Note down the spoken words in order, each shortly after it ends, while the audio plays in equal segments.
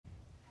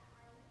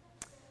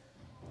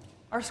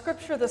Our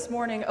scripture this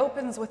morning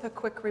opens with a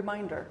quick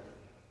reminder.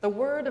 The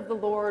word of the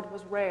Lord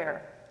was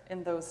rare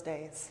in those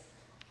days.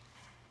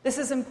 This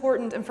is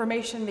important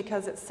information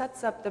because it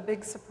sets up the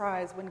big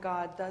surprise when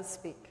God does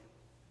speak.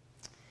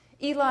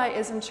 Eli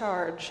is in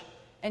charge,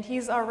 and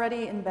he's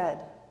already in bed.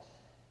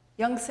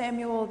 Young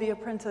Samuel, the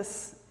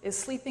apprentice, is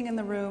sleeping in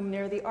the room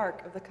near the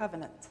Ark of the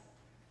Covenant.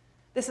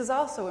 This is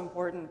also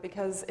important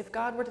because if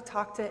God were to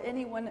talk to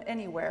anyone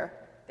anywhere,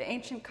 the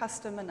ancient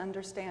custom and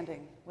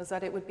understanding was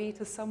that it would be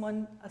to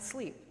someone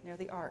asleep near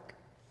the ark.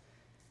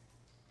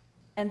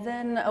 And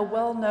then a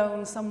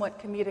well-known, somewhat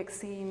comedic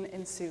scene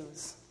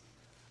ensues.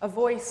 A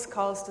voice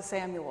calls to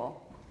Samuel.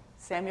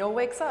 Samuel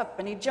wakes up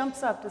and he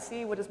jumps up to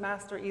see what his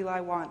master Eli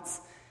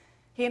wants.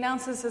 He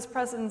announces his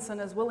presence and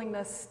his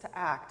willingness to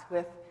act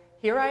with,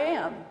 "Here I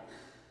am."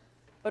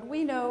 But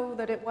we know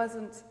that it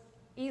wasn't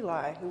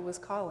Eli who was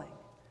calling.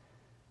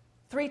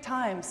 3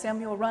 times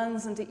Samuel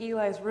runs into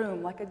Eli's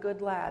room like a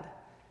good lad.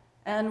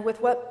 And with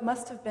what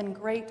must have been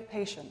great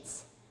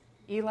patience,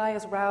 Eli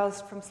is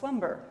roused from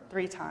slumber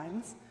 3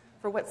 times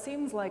for what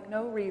seems like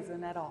no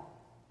reason at all.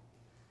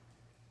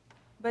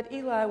 But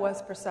Eli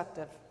was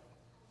perceptive,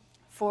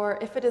 for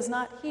if it is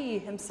not he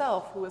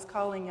himself who is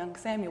calling young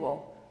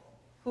Samuel,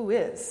 who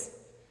is?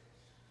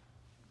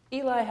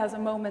 Eli has a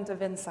moment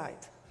of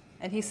insight,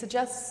 and he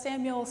suggests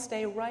Samuel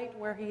stay right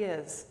where he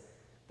is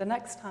the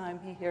next time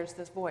he hears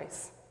this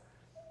voice.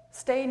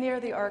 Stay near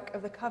the Ark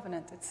of the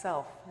Covenant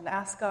itself and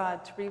ask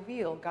God to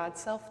reveal God's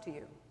self to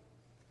you.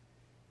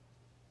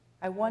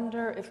 I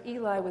wonder if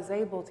Eli was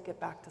able to get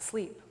back to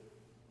sleep.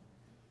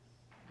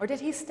 Or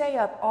did he stay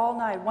up all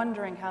night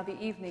wondering how the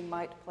evening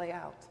might play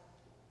out?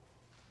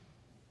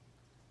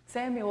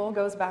 Samuel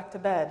goes back to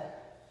bed,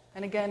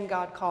 and again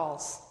God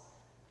calls.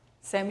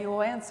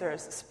 Samuel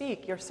answers,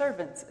 "Speak, your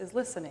servant is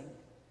listening."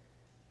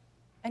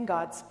 And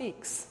God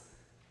speaks,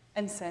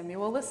 and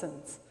Samuel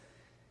listens.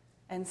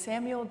 And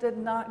Samuel did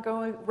not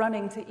go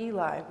running to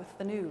Eli with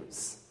the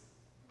news.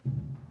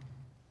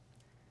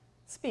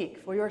 "Speak,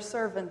 for your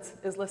servant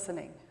is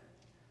listening."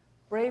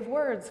 Brave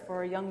words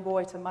for a young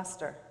boy to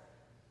muster.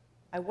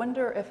 I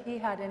wonder if he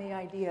had any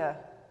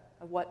idea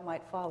of what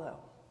might follow.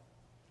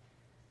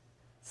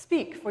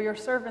 "Speak, for your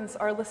servants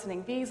are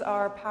listening." These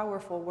are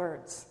powerful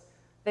words.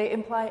 They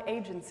imply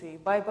agency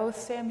by both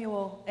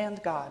Samuel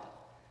and God.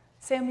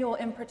 Samuel,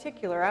 in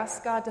particular,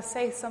 asked God to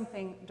say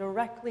something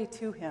directly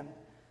to him,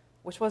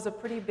 which was a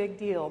pretty big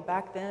deal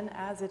back then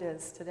as it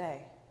is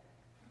today.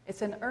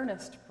 It's an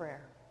earnest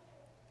prayer.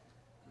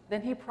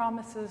 Then he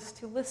promises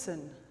to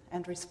listen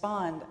and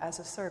respond as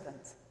a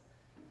servant.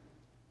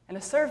 And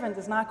a servant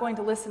is not going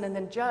to listen and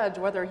then judge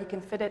whether he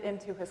can fit it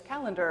into his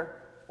calendar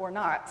or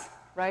not,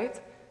 right?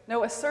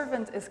 No, a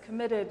servant is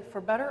committed,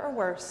 for better or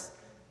worse,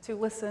 to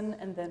listen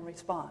and then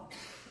respond.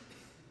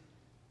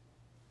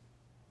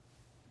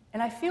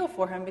 And I feel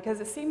for him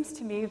because it seems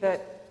to me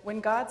that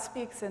when God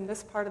speaks in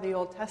this part of the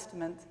Old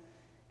Testament,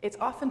 it's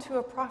often to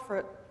a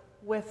prophet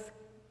with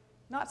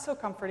not so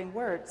comforting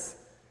words.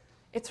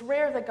 It's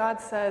rare that God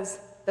says,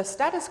 "The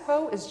status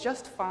quo is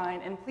just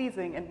fine and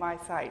pleasing in my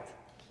sight.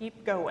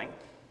 Keep going."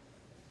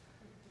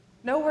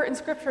 Nowhere in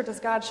Scripture does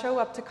God show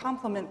up to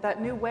compliment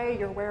that new way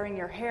you're wearing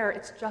your hair.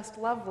 It's just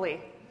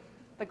lovely.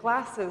 The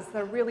glasses,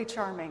 they're really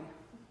charming.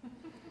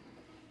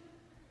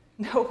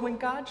 No, when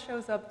God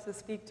shows up to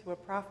speak to a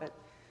prophet,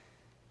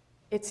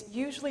 it's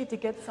usually to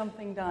get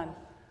something done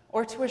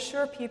or to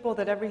assure people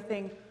that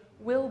everything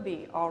will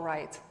be all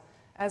right,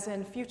 as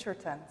in future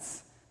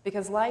tense,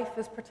 because life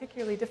is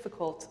particularly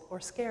difficult or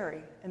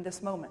scary in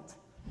this moment.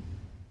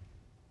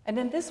 And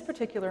in this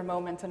particular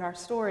moment in our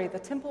story, the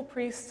temple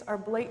priests are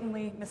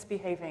blatantly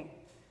misbehaving,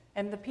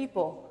 and the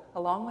people,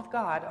 along with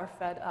God, are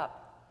fed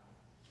up.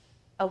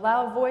 A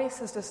loud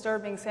voice is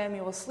disturbing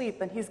Samuel's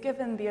sleep, and he's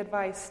given the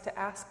advice to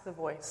ask the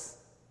voice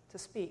to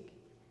speak.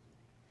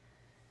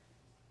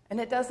 And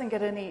it doesn't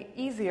get any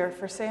easier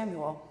for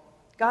Samuel.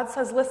 God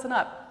says, "Listen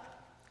up.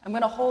 I'm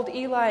going to hold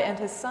Eli and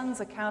his sons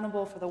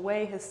accountable for the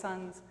way his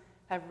sons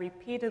have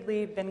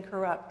repeatedly been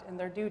corrupt in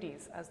their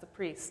duties as the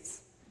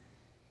priests."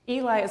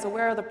 Eli is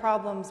aware of the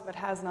problems but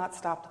has not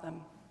stopped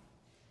them.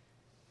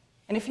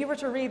 And if you were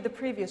to read the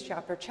previous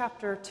chapter,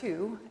 chapter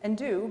 2, and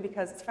do,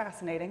 because it's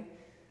fascinating,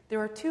 there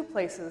are 2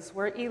 places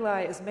where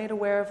Eli is made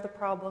aware of the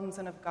problems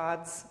and of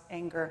God's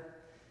anger.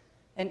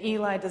 And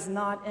Eli does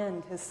not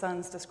end his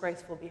son's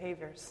disgraceful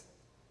behaviors.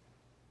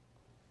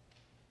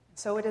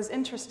 So it is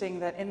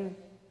interesting that in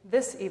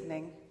this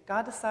evening,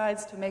 God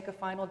decides to make a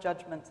final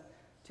judgment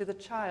to the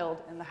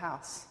child in the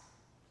house.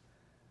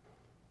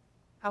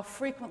 How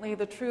frequently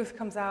the truth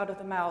comes out of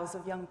the mouths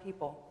of young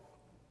people.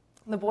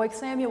 The boy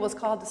Samuel was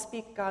called to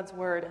speak God's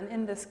word, and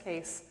in this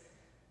case,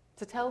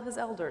 to tell his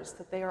elders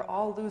that they are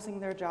all losing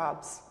their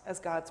jobs as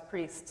God's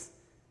priests.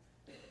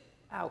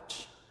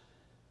 Ouch.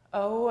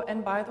 Oh,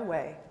 and by the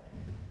way,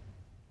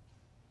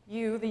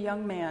 you, the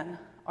young man,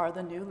 are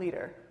the new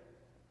leader.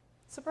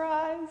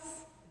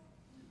 Surprise!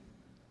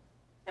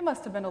 It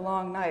must have been a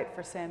long night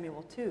for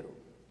Samuel, too.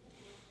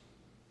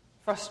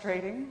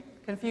 Frustrating,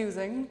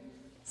 confusing,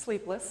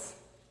 sleepless.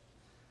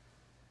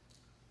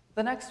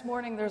 The next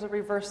morning, there's a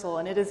reversal,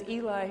 and it is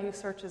Eli who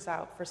searches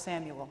out for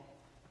Samuel.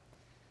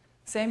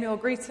 Samuel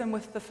greets him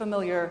with the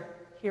familiar,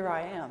 "Here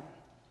I am."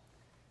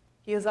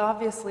 He is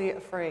obviously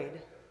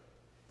afraid.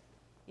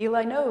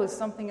 Eli knows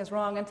something is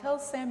wrong and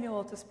tells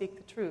Samuel to speak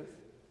the truth.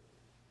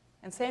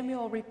 And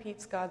Samuel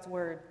repeats God's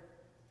word,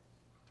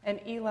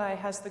 and Eli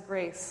has the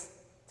grace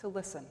to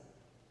listen.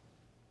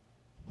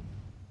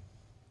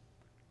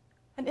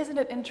 And isn't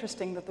it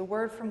interesting that the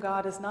word from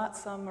God is not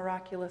some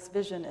miraculous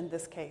vision in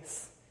this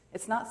case?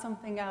 It's not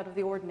something out of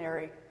the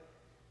ordinary.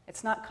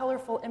 It's not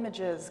colorful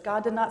images.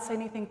 God did not say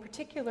anything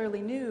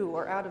particularly new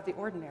or out of the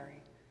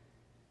ordinary.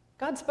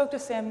 God spoke to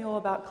Samuel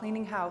about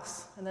cleaning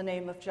house in the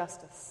name of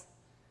justice.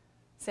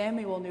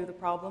 Samuel knew the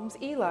problems.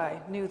 Eli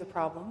knew the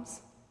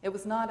problems. It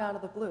was not out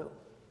of the blue.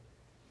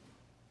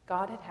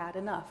 God had had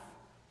enough.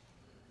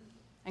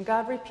 And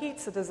God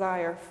repeats a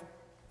desire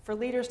for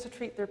leaders to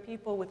treat their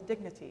people with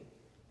dignity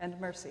and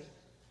mercy.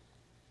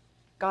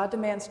 God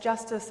demands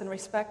justice and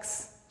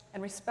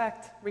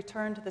respect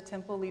return to the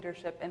temple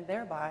leadership and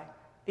thereby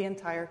the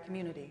entire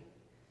community.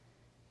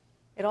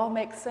 It all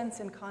makes sense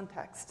in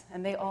context,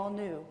 and they all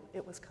knew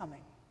it was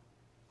coming.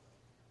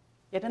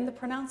 Yet in the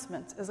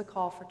pronouncement is a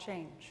call for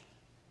change,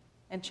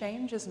 and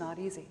change is not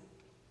easy.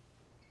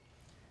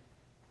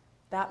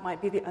 That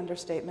might be the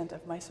understatement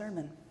of my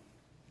sermon.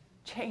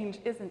 Change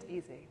isn't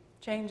easy.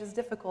 Change is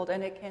difficult,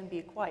 and it can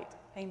be quite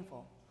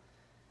painful.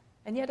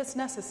 And yet it's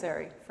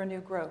necessary for new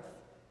growth,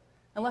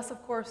 unless,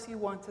 of course, you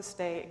want to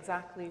stay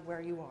exactly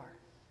where you are.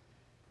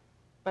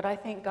 But I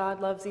think God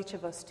loves each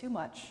of us too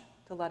much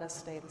to let us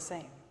stay the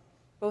same,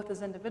 both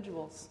as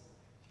individuals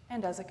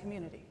and as a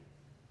community.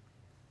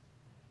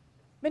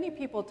 Many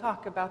people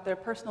talk about their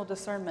personal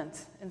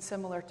discernment in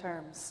similar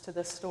terms to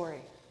this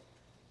story.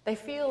 They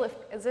feel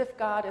as if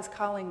God is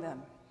calling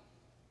them,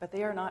 but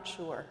they are not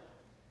sure.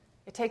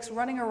 It takes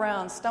running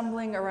around,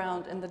 stumbling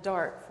around in the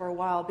dark for a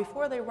while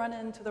before they run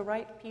into the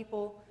right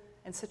people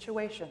and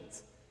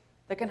situations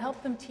that can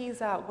help them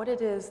tease out what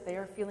it is they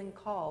are feeling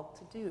called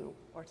to do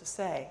or to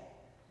say.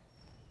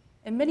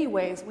 In many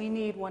ways, we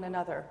need one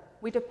another.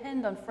 We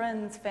depend on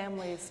friends,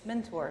 families,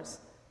 mentors,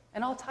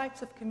 and all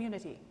types of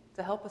community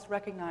to help us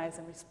recognize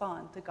and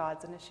respond to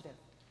God's initiative.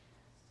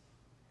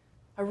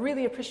 I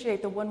really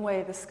appreciate the one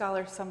way the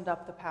scholar summed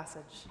up the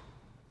passage.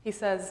 He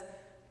says,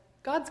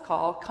 God's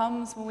call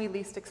comes when we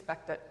least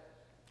expect it,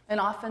 and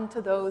often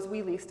to those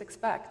we least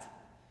expect.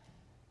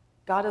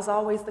 God is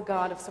always the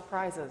God of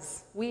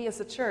surprises. We as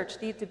a church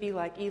need to be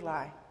like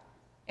Eli,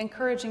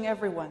 encouraging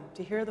everyone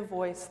to hear the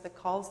voice that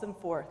calls them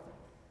forth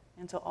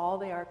into all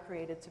they are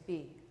created to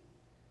be.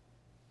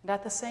 And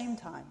at the same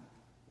time,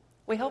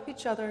 we help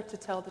each other to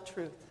tell the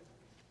truth,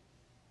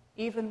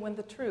 even when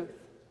the truth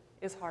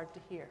is hard to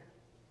hear.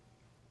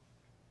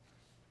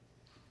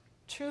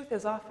 Truth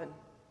is often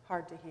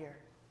hard to hear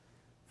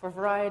for a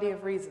variety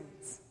of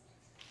reasons.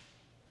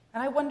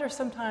 And I wonder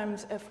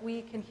sometimes if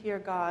we can hear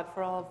God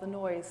for all of the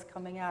noise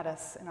coming at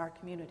us in our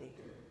community.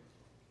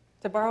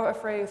 To borrow a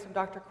phrase from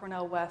Dr.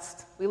 Cornel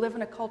West, we live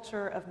in a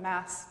culture of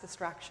mass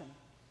distraction.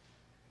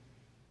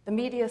 The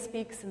media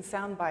speaks in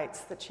sound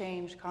bites that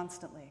change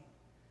constantly.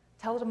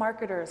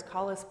 Telemarketers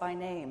call us by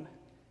name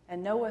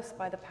and know us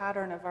by the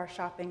pattern of our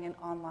shopping and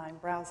online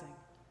browsing.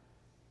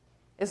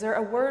 Is there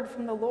a word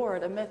from the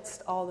Lord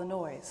amidst all the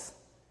noise?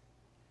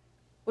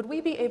 Would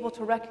we be able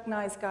to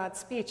recognize God's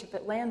speech if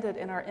it landed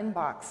in our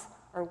inbox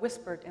or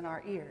whispered in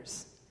our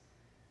ears?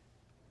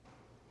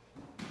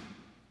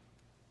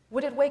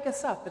 Would it wake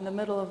us up in the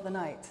middle of the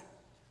night?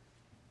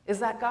 Is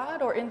that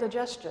God or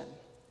indigestion?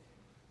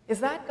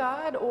 Is that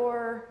God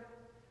or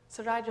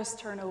should I just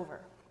turn over?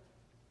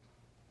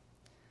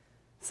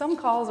 Some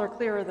calls are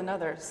clearer than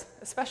others,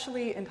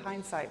 especially in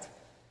hindsight.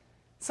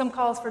 Some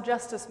calls for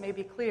justice may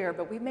be clear,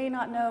 but we may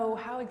not know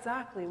how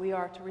exactly we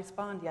are to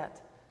respond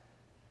yet.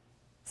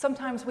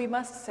 Sometimes we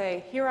must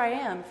say, "Here I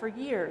am," for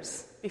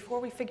years before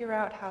we figure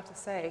out how to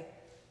say,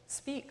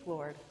 "Speak,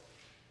 Lord."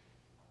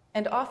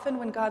 And often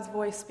when God's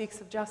voice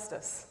speaks of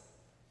justice,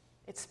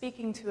 it's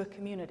speaking to a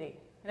community,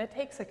 and it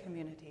takes a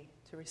community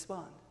to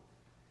respond.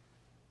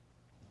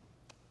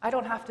 I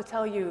don't have to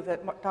tell you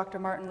that Dr.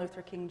 Martin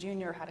Luther King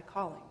Jr. had a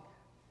calling.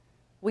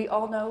 We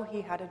all know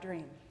he had a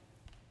dream.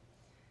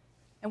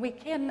 And we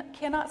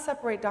cannot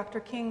separate Dr.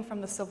 King from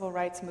the civil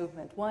rights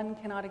movement. One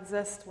cannot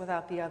exist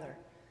without the other.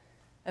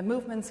 And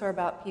movements are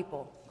about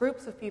people,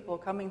 groups of people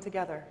coming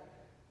together,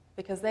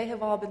 because they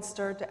have all been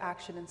stirred to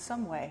action in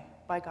some way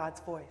by God's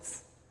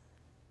voice.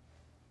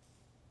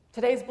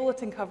 Today's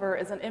bulletin cover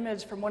is an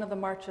image from one of the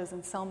marches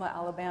in Selma,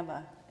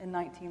 Alabama in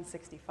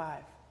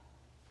 1965.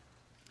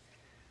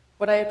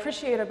 What I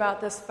appreciate about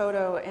this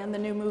photo and the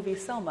new movie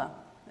Selma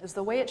is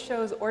the way it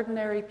shows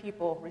ordinary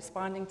people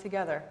responding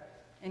together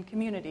in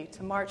community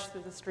to march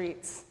through the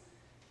streets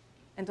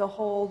and to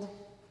hold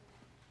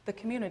the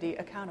community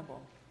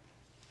accountable.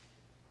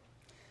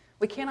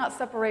 We cannot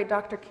separate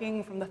Dr.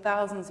 King from the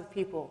thousands of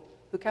people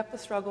who kept the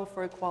struggle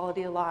for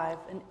equality alive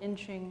and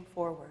inching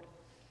forward.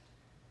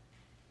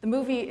 The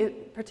movie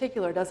in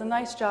particular does a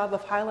nice job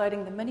of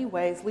highlighting the many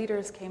ways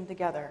leaders came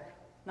together,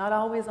 not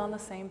always on the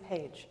same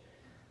page,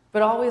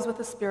 but always with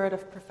a spirit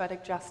of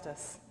prophetic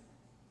justice,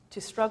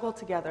 to struggle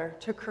together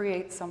to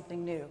create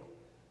something new,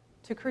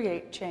 to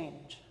create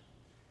change.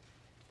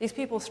 These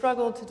people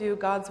struggled to do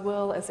God's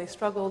will as they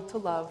struggled to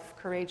love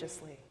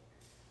courageously.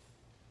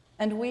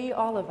 And we,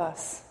 all of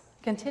us,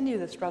 continue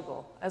the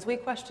struggle as we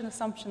question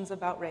assumptions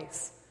about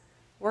race,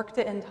 work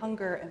to end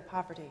hunger and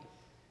poverty,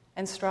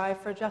 and strive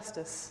for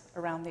justice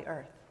around the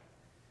earth.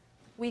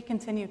 We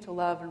continue to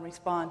love and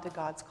respond to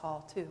God's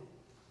call, too.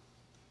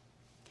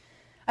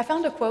 I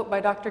found a quote by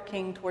Dr.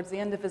 King towards the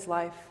end of his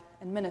life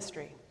and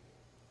ministry.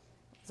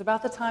 It was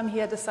about the time he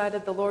had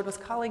decided the Lord was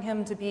calling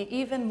him to be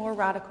even more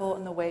radical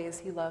in the ways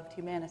he loved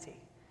humanity.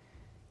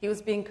 He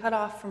was being cut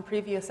off from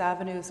previous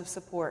avenues of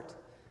support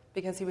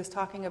because he was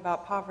talking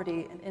about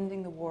poverty and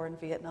ending the war in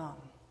Vietnam.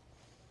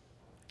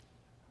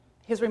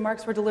 His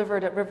remarks were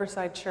delivered at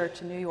Riverside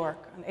Church in New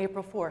York on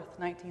April 4th,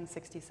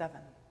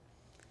 1967.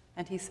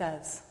 And he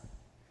says,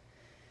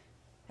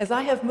 "As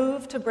I have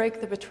moved to break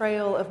the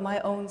betrayal of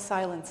my own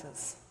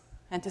silences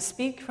and to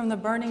speak from the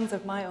burnings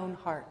of my own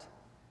heart,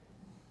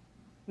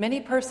 many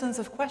persons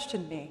have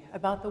questioned me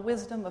about the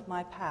wisdom of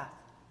my path.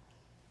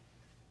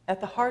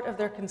 At the heart of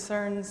their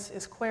concerns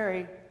is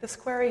this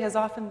query has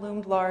often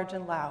loomed large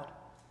and loud.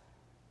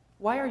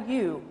 Why are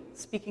you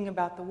speaking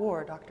about the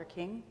war, Dr.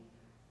 King?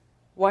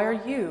 Why are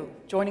you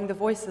joining the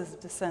voices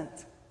of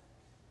dissent?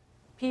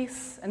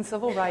 Peace and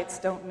civil rights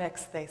don't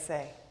mix, they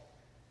say.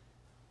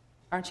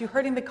 Aren't you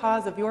hurting the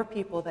cause of your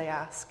people, they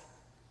ask.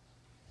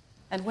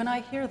 And when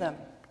I hear them,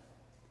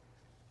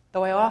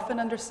 though I often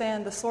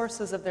understand the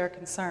sources of their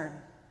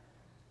concern,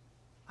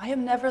 I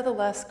am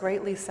nevertheless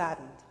greatly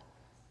saddened,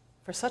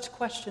 for such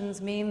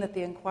questions mean that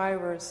the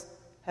inquirers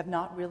have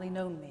not really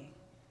known me,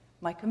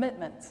 my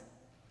commitment,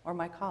 or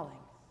my calling."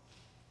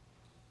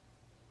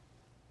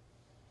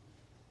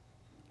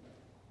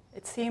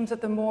 It seems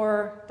that the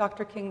more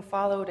Dr. King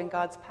followed in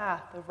God's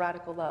path of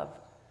radical love,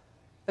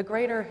 the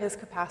greater his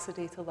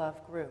capacity to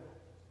love grew.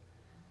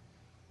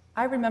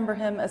 I remember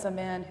him as a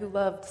man who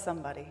loved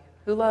somebody,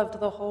 who loved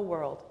the whole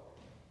world,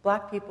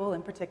 Black people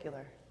in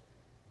particular,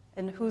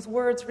 and whose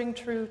words ring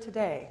true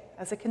today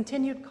as a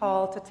continued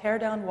call to tear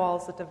down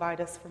walls that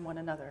divide us from one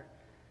another,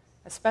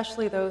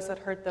 especially those that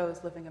hurt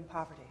those living in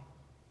poverty.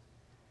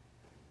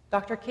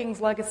 Dr.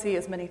 King's legacy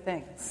is many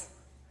things,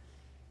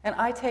 and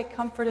I take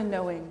comfort in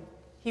knowing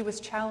he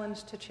was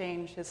challenged to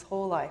change his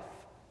whole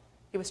life.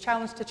 He was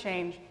challenged to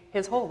change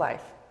his whole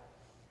life.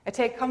 I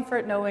take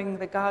comfort knowing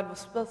that God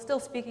was still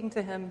speaking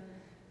to him,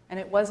 and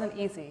it wasn't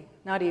easy,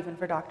 not even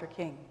for Dr.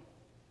 King.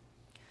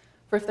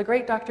 For if the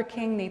great Dr.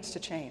 King needs to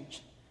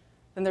change,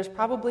 then there's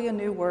probably a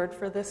new word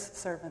for this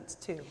servant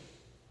too.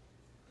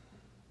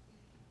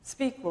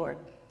 Speak, Lord.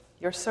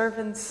 Your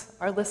servants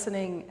are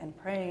listening and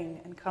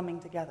praying and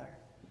coming together.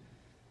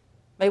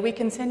 May we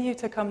continue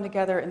to come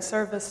together in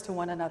service to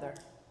one another,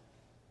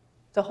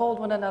 to hold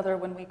one another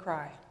when we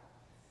cry,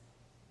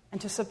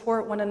 and to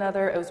support one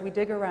another as we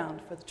dig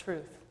around for the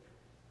truth,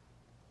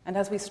 and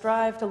as we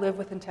strive to live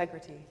with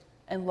integrity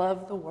and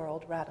love the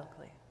world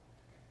radically.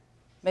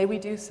 May we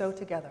do so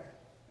together,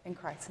 in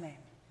Christ's name.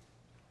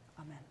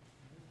 Amen.